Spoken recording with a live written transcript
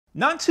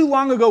Not too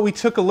long ago, we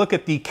took a look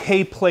at the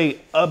KPlay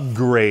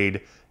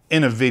upgrade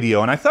in a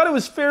video, and I thought it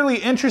was fairly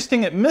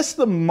interesting. It missed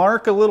the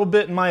mark a little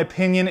bit in my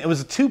opinion. It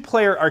was a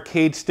 2-player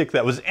arcade stick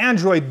that was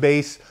Android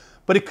based,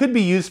 but it could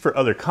be used for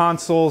other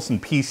consoles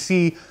and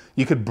PC.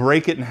 You could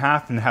break it in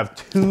half and have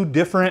 2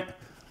 different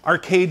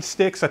arcade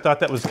sticks. I thought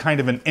that was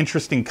kind of an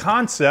interesting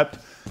concept.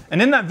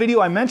 And in that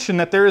video, I mentioned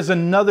that there is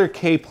another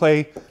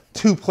KPlay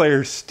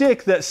 2-player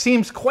stick that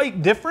seems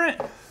quite different,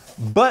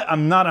 but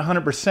I'm not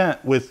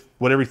 100% with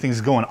what everything's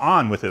going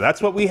on with it.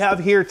 That's what we have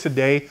here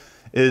today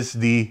is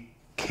the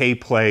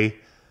KPlay.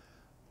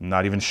 I'm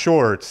not even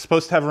sure. It's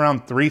supposed to have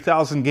around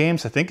 3,000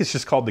 games. I think it's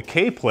just called the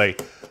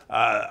KPlay.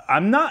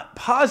 I'm not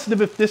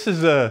positive if this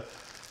is a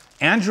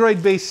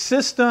Android-based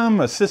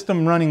system, a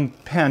system running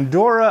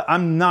Pandora.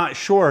 I'm not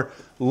sure.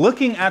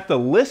 Looking at the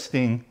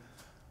listing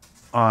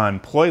on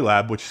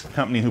PloyLab, which is the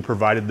company who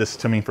provided this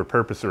to me for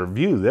purpose of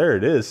review, there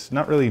it is.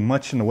 Not really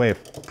much in the way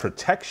of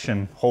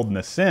protection holding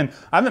this in.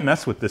 I haven't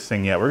messed with this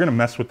thing yet. We're gonna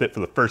mess with it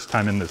for the first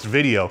time in this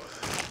video.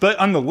 But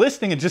on the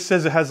listing, it just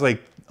says it has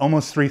like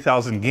almost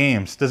 3,000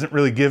 games. Doesn't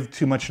really give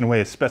too much in the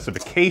way of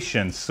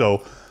specifications.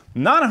 So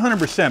not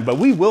 100%, but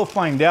we will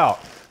find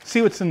out.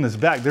 See what's in this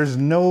bag. There's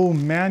no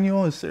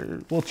manual, is there?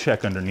 We'll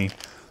check underneath.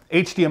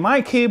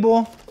 HDMI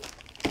cable,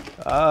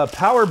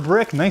 power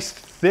brick, nice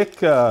thick,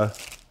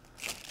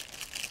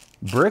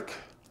 brick,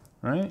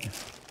 right?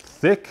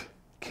 Thick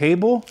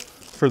cable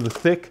for the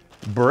thick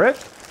brick,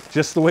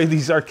 just the way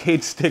these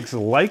arcade sticks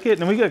like it.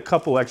 And we got a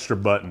couple extra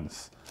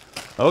buttons.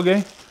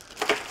 Okay,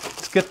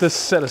 let's get this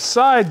set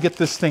aside, get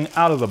this thing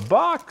out of the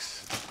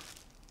box.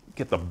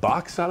 Get the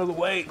box out of the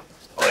way.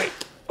 Wait,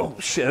 oh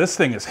shit, this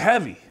thing is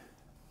heavy.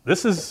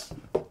 This is,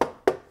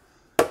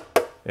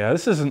 yeah,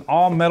 this is an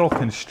all metal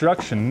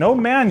construction, no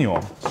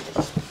manual.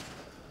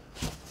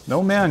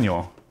 No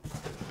manual.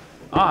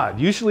 Odd.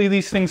 Usually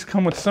these things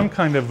come with some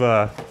kind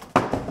of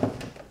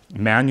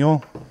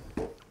manual.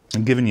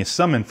 I'm giving you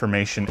some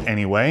information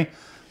anyway.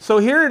 So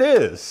here it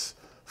is.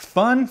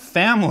 Fun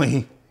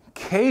Family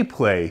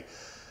KPlay.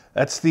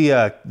 That's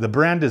the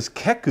brand is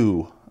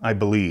Keku, I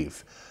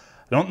believe.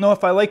 I don't know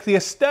if I like the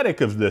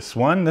aesthetic of this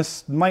one.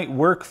 This might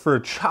work for a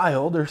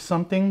child or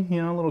something,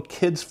 you know, a little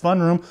kid's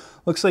fun room.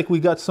 Looks like we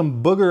got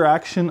some booger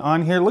action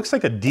on here. Looks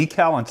like a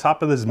decal on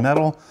top of this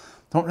metal.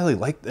 Don't really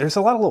like, there's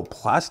a lot of little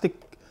plastic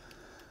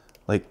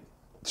like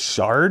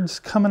shards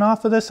coming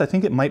off of this. I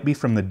think it might be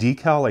from the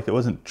decal, like it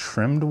wasn't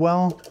trimmed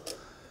well.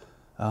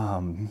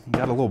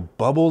 Got a little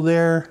bubble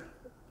there.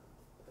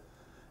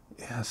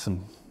 Yeah,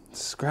 some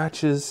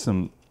scratches,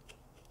 some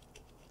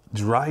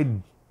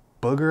dried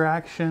booger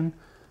action.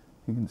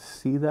 You can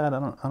see that, I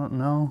don't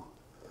know.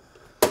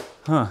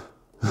 Huh.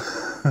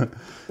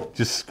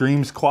 Just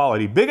screams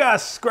quality. Big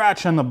ass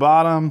scratch on the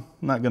bottom.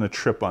 I'm not gonna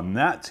trip on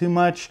that too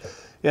much.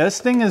 Yeah, this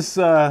thing is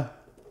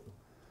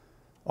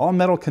all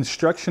metal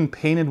construction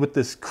painted with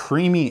this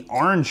creamy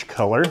orange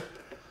color.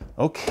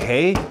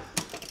 Okay.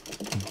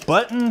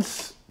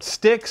 Buttons,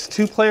 sticks,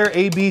 2-player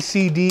A, B,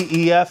 C, D,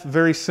 E, F.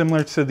 Very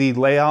similar to the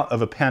layout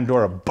of a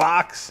Pandora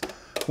box.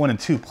 1 and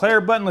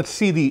 2-player button. Let's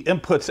see the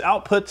inputs,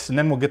 outputs, and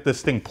then we'll get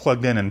this thing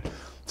plugged in and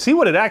see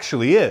what it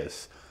actually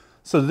is.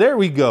 So there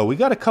we go. We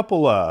got a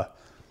couple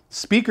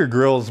speaker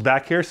grills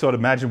back here. So I'd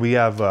imagine we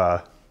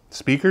have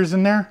speakers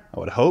in there, I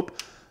would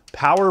hope.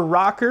 Power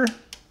rocker.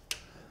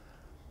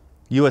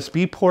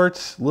 USB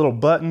ports, little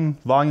button,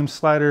 volume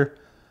slider,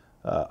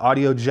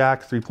 audio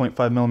jack,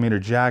 3.5mm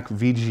jack,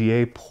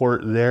 VGA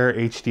port there,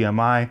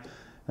 HDMI,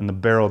 and the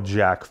barrel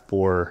jack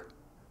for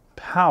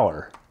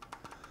power.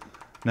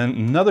 And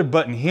then another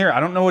button here. I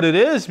don't know what it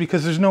is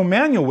because there's no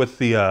manual with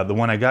the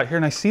one I got here,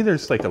 and I see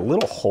there's like a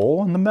little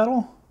hole in the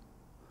metal.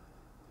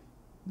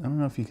 I don't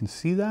know if you can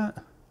see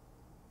that.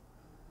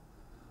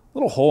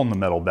 Little hole in the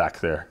metal back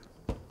there.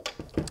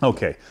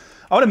 Okay.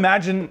 I would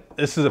imagine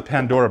this is a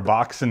Pandora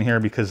box in here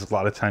because a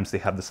lot of times they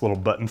have this little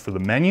button for the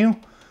menu.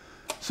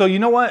 So you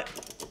know what?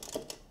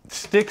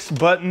 Sticks,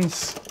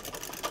 buttons,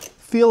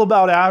 feel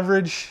about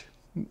average.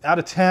 Out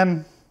of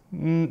 10,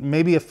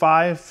 maybe a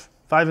 5,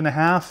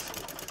 5.5.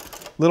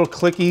 Little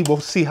clicky. We'll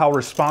see how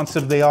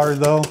responsive they are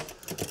though.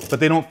 But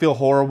they don't feel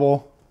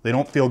horrible. They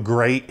don't feel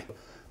great.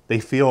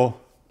 They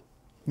feel,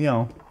 you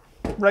know,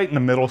 right in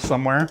the middle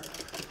somewhere.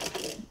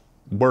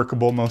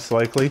 Workable most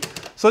likely.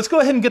 So let's go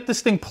ahead and get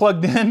this thing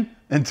plugged in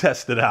and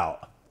test it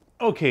out.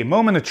 Okay,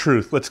 moment of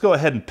truth. Let's go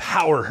ahead and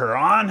power her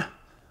on.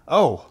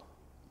 Oh,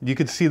 you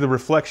can see the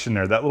reflection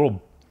there. That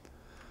little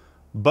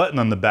button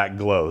on the back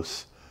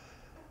glows.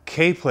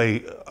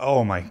 KPlay,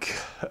 oh my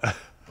God.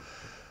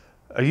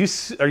 Are you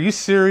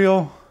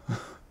serial?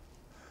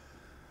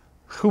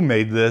 Who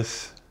made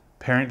this?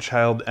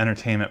 Parent-child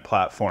entertainment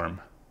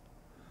platform.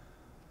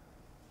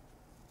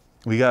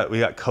 We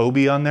got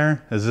Kobe on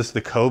there. Is this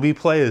the Kobe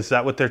play? Is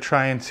that what they're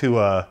trying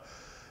to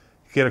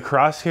get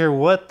across here?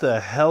 What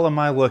the hell am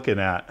I looking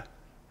at?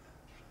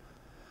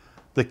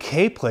 The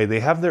KPlay,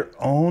 they have their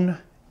own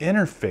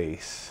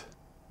interface.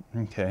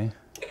 Okay.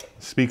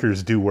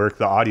 Speakers do work.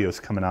 The audio is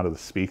coming out of the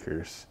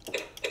speakers.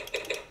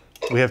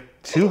 We have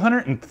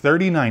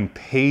 239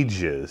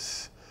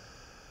 pages.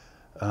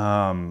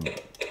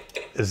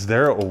 Is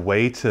there a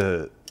way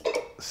to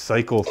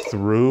cycle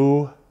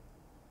through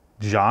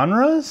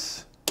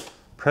genres?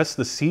 Press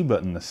the C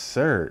button to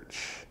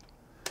search.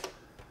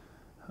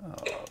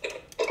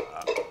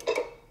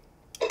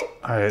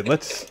 All right,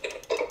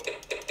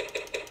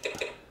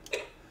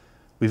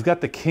 we've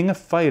got the King of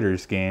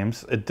Fighters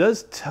games. It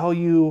does tell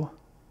you,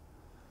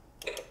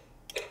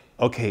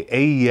 okay,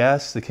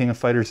 AES, the King of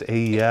Fighters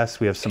AES.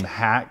 We have some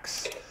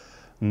hacks.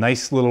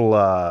 Nice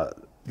little,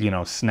 you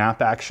know,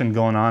 snap action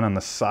going on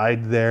the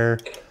side there.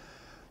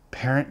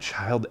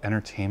 Parent-child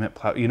entertainment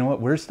platform. You know what?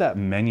 Where's that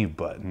menu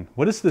button?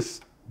 What is this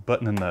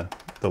button in the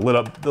lit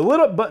up? The lit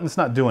up button's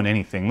not doing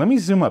anything. Let me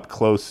zoom up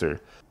closer.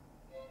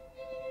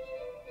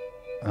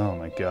 Oh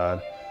my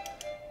God.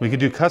 We could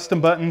do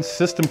custom buttons,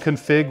 system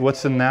config.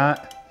 What's in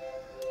that?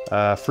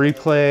 Free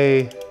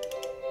play,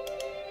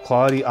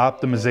 quality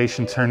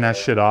optimization. Turn that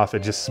shit off.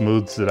 It just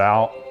smooths it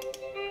out.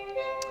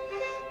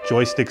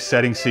 Joystick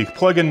settings. So you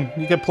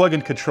can plug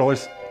in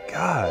controllers.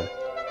 God,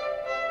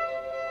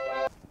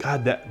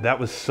 that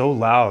was so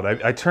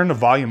loud. I turned the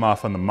volume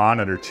off on the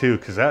monitor too,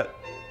 because that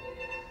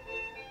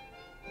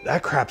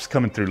crap's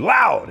coming through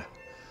loud.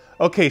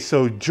 Okay,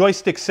 so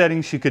joystick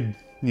settings, you could,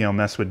 you know,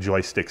 mess with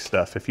joystick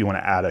stuff if you want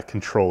to add a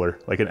controller,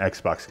 like an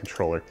Xbox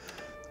controller.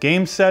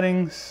 Game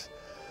settings,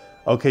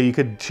 okay, you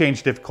could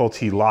change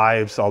difficulty,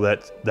 lives, all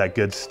that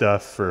good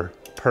stuff for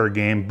per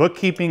game.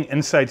 Bookkeeping,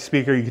 inside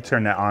speaker, you could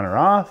turn that on or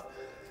off.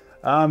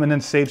 And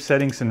then save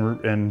settings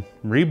and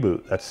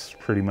reboot. That's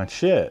pretty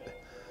much it.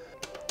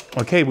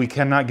 Okay, we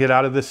cannot get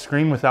out of this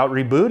screen without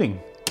rebooting.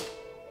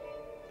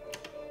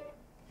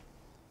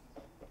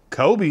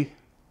 Kobe.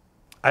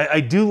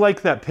 I do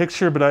like that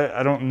picture, but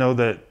I don't know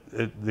that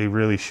they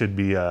really should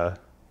be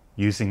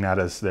using that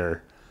as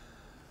their,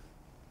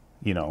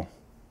 you know,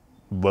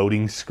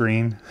 loading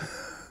screen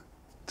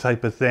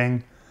type of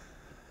thing.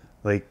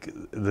 Like,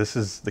 this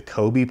is the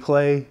Kobe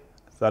play.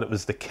 I thought it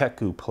was the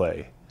Keku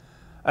play.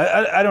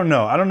 I don't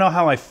know. I don't know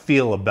how I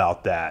feel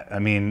about that. I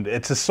mean,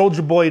 it's a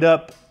Soulja Boy'd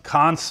up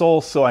console,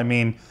 so I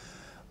mean,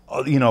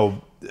 you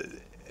know,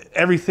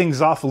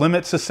 everything's off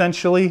limits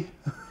essentially.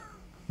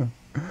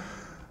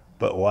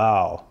 But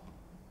wow.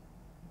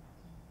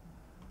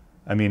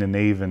 I mean, and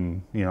they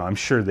even, you know, I'm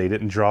sure they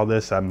didn't draw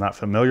this. I'm not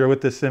familiar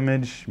with this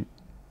image.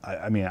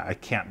 I mean, I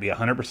can't be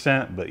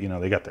 100%, but you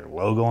know, they got their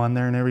logo on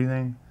there and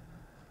everything.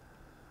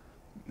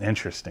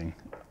 Interesting.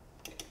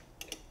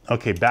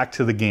 Okay, back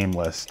to the game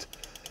list.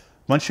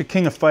 Bunch of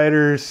King of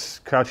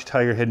Fighters, Crouch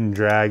Tiger, Hidden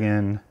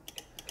Dragon.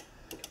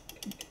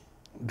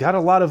 Got a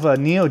lot of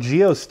Neo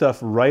Geo stuff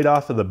right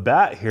off of the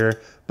bat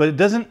here, but it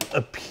doesn't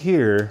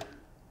appear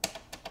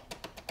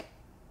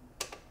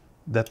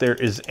that there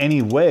is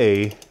any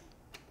way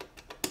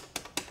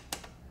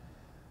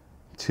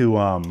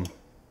to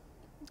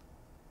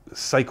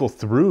cycle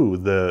through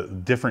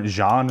the different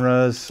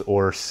genres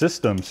or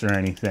systems or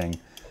anything.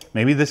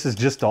 Maybe this is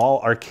just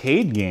all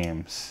arcade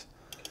games.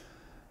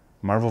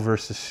 Marvel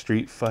vs.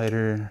 Street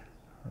Fighter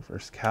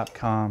versus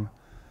Capcom.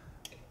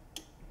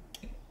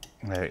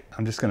 All right,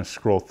 I'm just gonna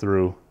scroll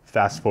through,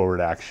 fast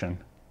forward action.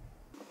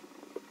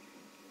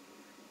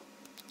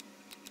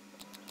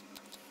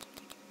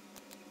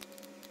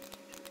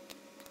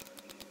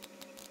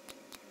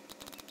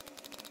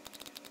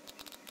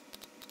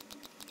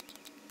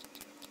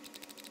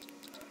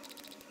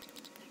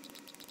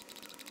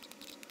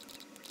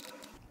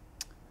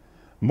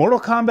 Mortal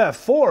Kombat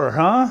 4,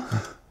 huh?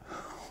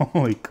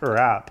 Holy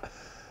crap.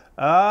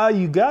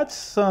 You got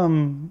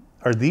some,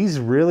 are these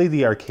really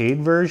the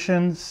arcade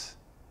versions?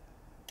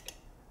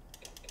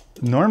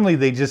 Normally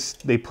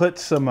they put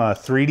some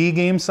 3D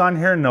games on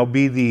here and they'll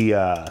be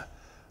the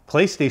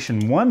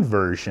PlayStation 1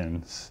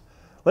 versions.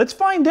 Let's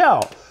find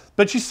out.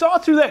 But you saw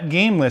through that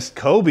game list,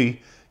 Kobe,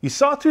 you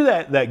saw through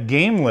that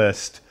game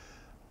list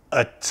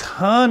a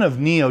ton of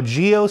Neo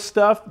Geo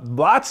stuff,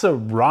 lots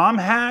of ROM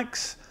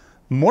hacks,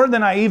 more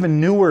than I even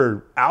knew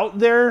were out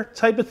there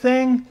type of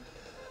thing.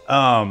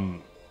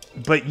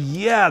 But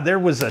yeah, there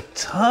was a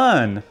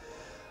ton.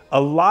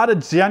 A lot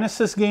of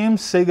Genesis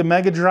games, Sega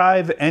Mega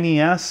Drive,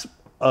 NES,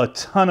 a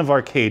ton of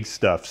arcade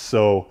stuff.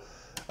 So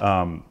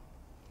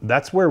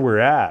that's where we're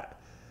at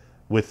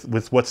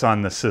with what's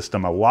on the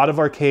system. A lot of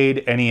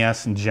arcade,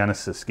 NES, and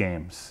Genesis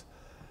games.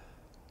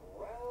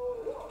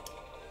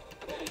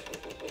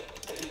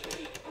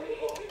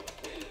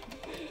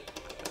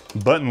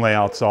 Button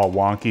layout's all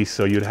wonky,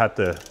 so you'd have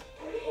to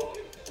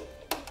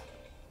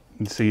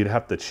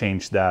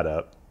change that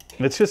up.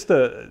 It's just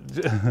the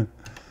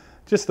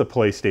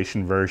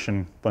PlayStation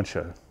version. Bunch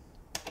of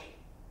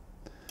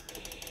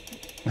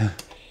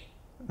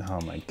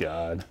oh my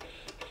god.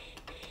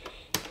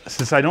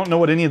 Since I don't know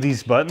what any of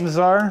these buttons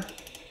are,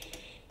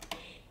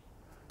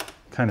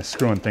 kind of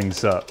screwing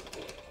things up.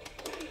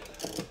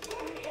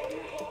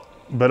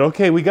 But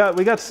okay, we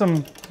got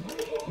some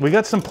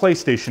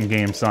PlayStation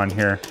games on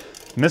here,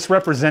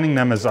 misrepresenting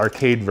them as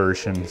arcade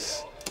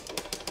versions.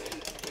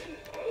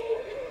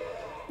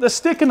 The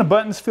stick and the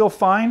buttons feel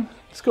fine.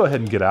 Let's go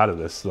ahead and get out of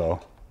this though.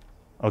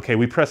 Okay,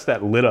 we pressed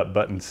that lit up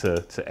button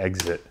to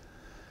exit.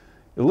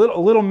 A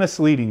little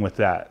misleading with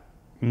that.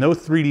 No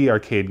 3D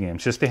arcade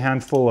games, just a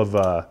handful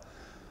of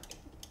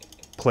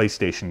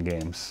PlayStation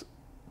games.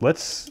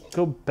 Let's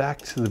go back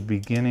to the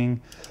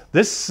beginning.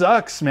 This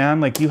sucks, man.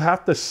 Like, you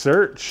have to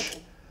search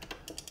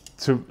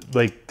to,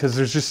 like, because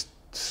there's just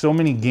so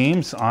many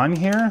games on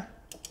here.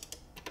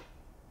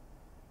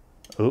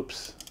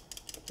 Oops,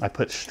 I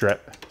put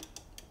strip.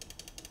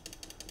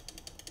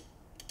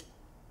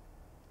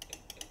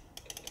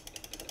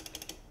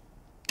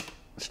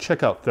 Let's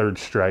check out Third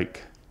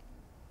Strike.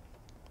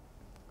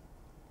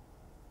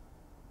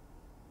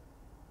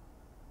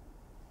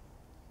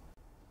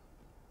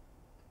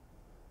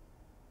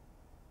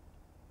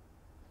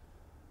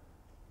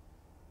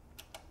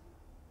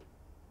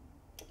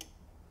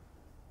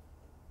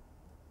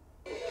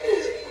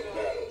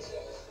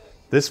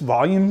 This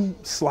volume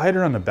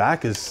slider on the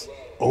back is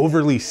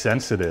overly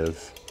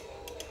sensitive.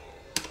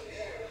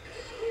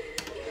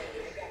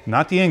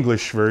 Not the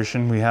English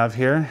version we have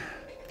here.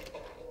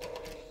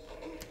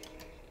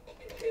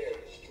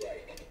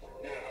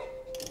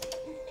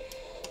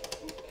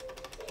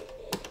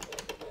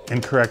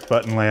 Incorrect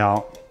button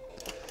layout.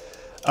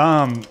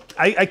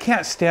 I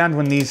can't stand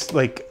when these,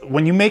 like,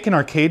 when you make an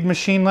arcade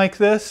machine like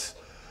this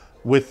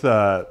with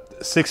a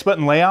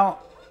 6-button layout,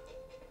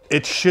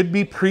 it should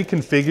be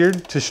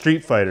pre-configured to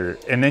Street Fighter,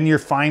 and then you're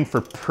fine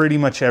for pretty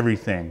much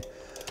everything,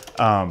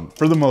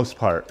 for the most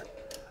part.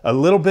 A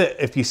little bit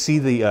if you see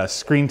the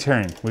screen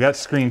tearing. We got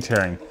screen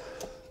tearing.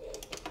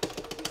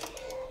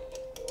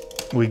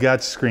 We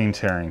got screen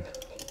tearing.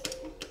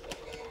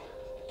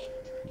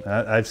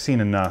 I've seen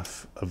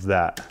enough of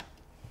that.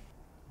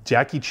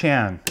 Jackie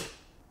Chan.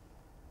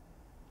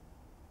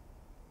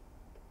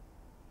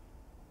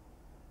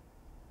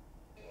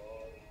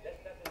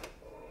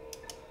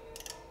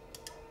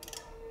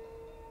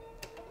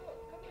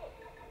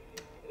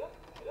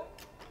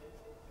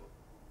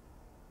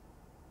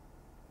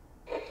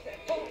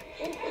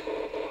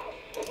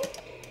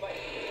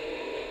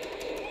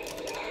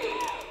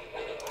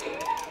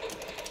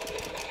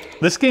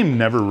 This game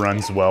never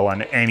runs well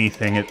on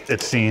anything,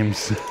 it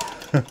seems.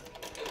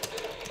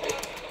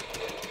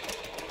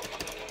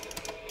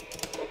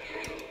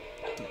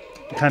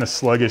 Kind of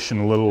sluggish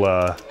and a little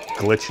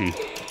glitchy.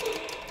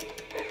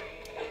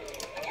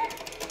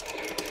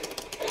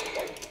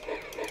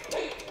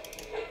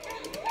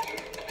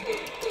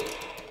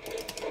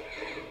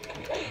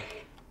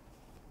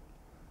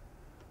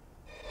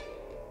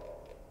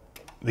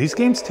 These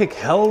games take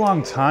hell a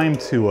long time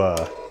to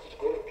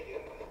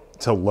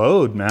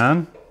load,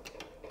 man.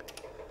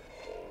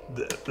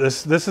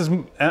 This is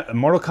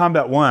Mortal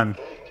Kombat 1.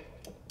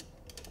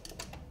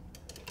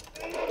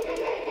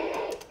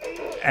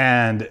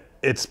 And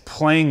it's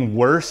playing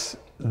worse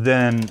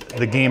than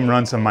the game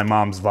runs on my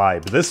mom's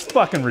Vibe. This is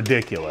fucking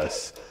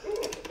ridiculous.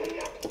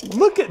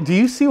 Look at, do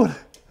you see what?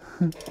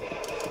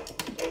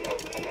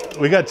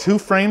 We got 2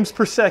 frames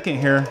per second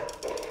here.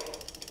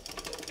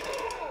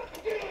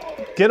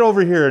 Get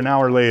over here an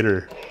hour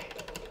later.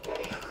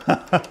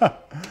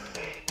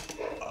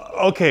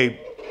 Okay.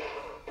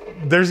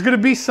 There's gonna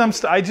be some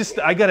I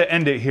gotta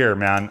end it here,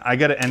 man. I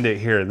gotta end it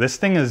here. This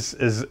thing is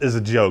a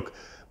joke.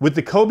 With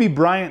the Kobe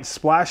Bryant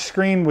splash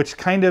screen, which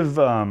kind of,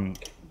 like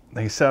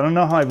I said, I don't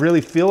know how I really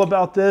feel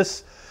about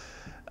this.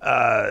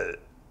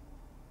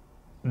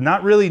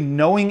 Not really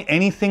knowing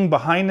anything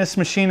behind this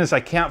machine, as I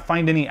can't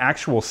find any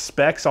actual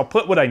specs. I'll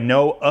put what I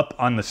know up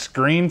on the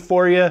screen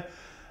for you.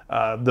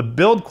 The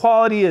build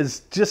quality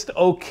is just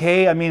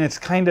okay. I mean, it's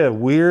kind of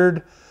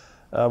weird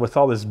with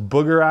all this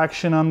booger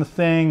action on the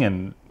thing,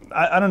 and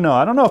I don't know.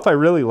 I don't know if I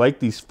really like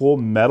these full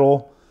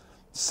metal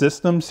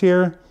systems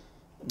here.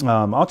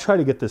 I'll try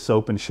to get this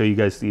open, show you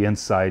guys the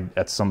inside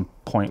at some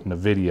point in the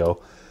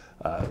video.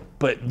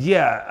 But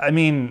yeah, I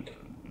mean,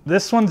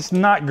 this one's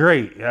not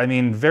great. I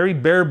mean, very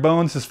bare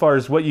bones as far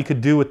as what you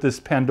could do with this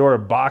Pandora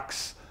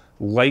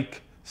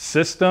box-like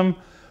system.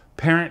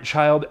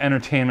 Parent-child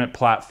entertainment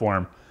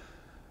platform.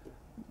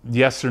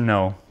 Yes or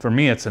no? For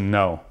me, it's a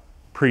no.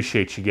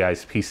 Appreciate you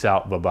guys. Peace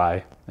out.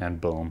 Bye-bye.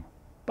 And boom.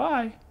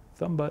 Bye.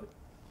 Thumb butt.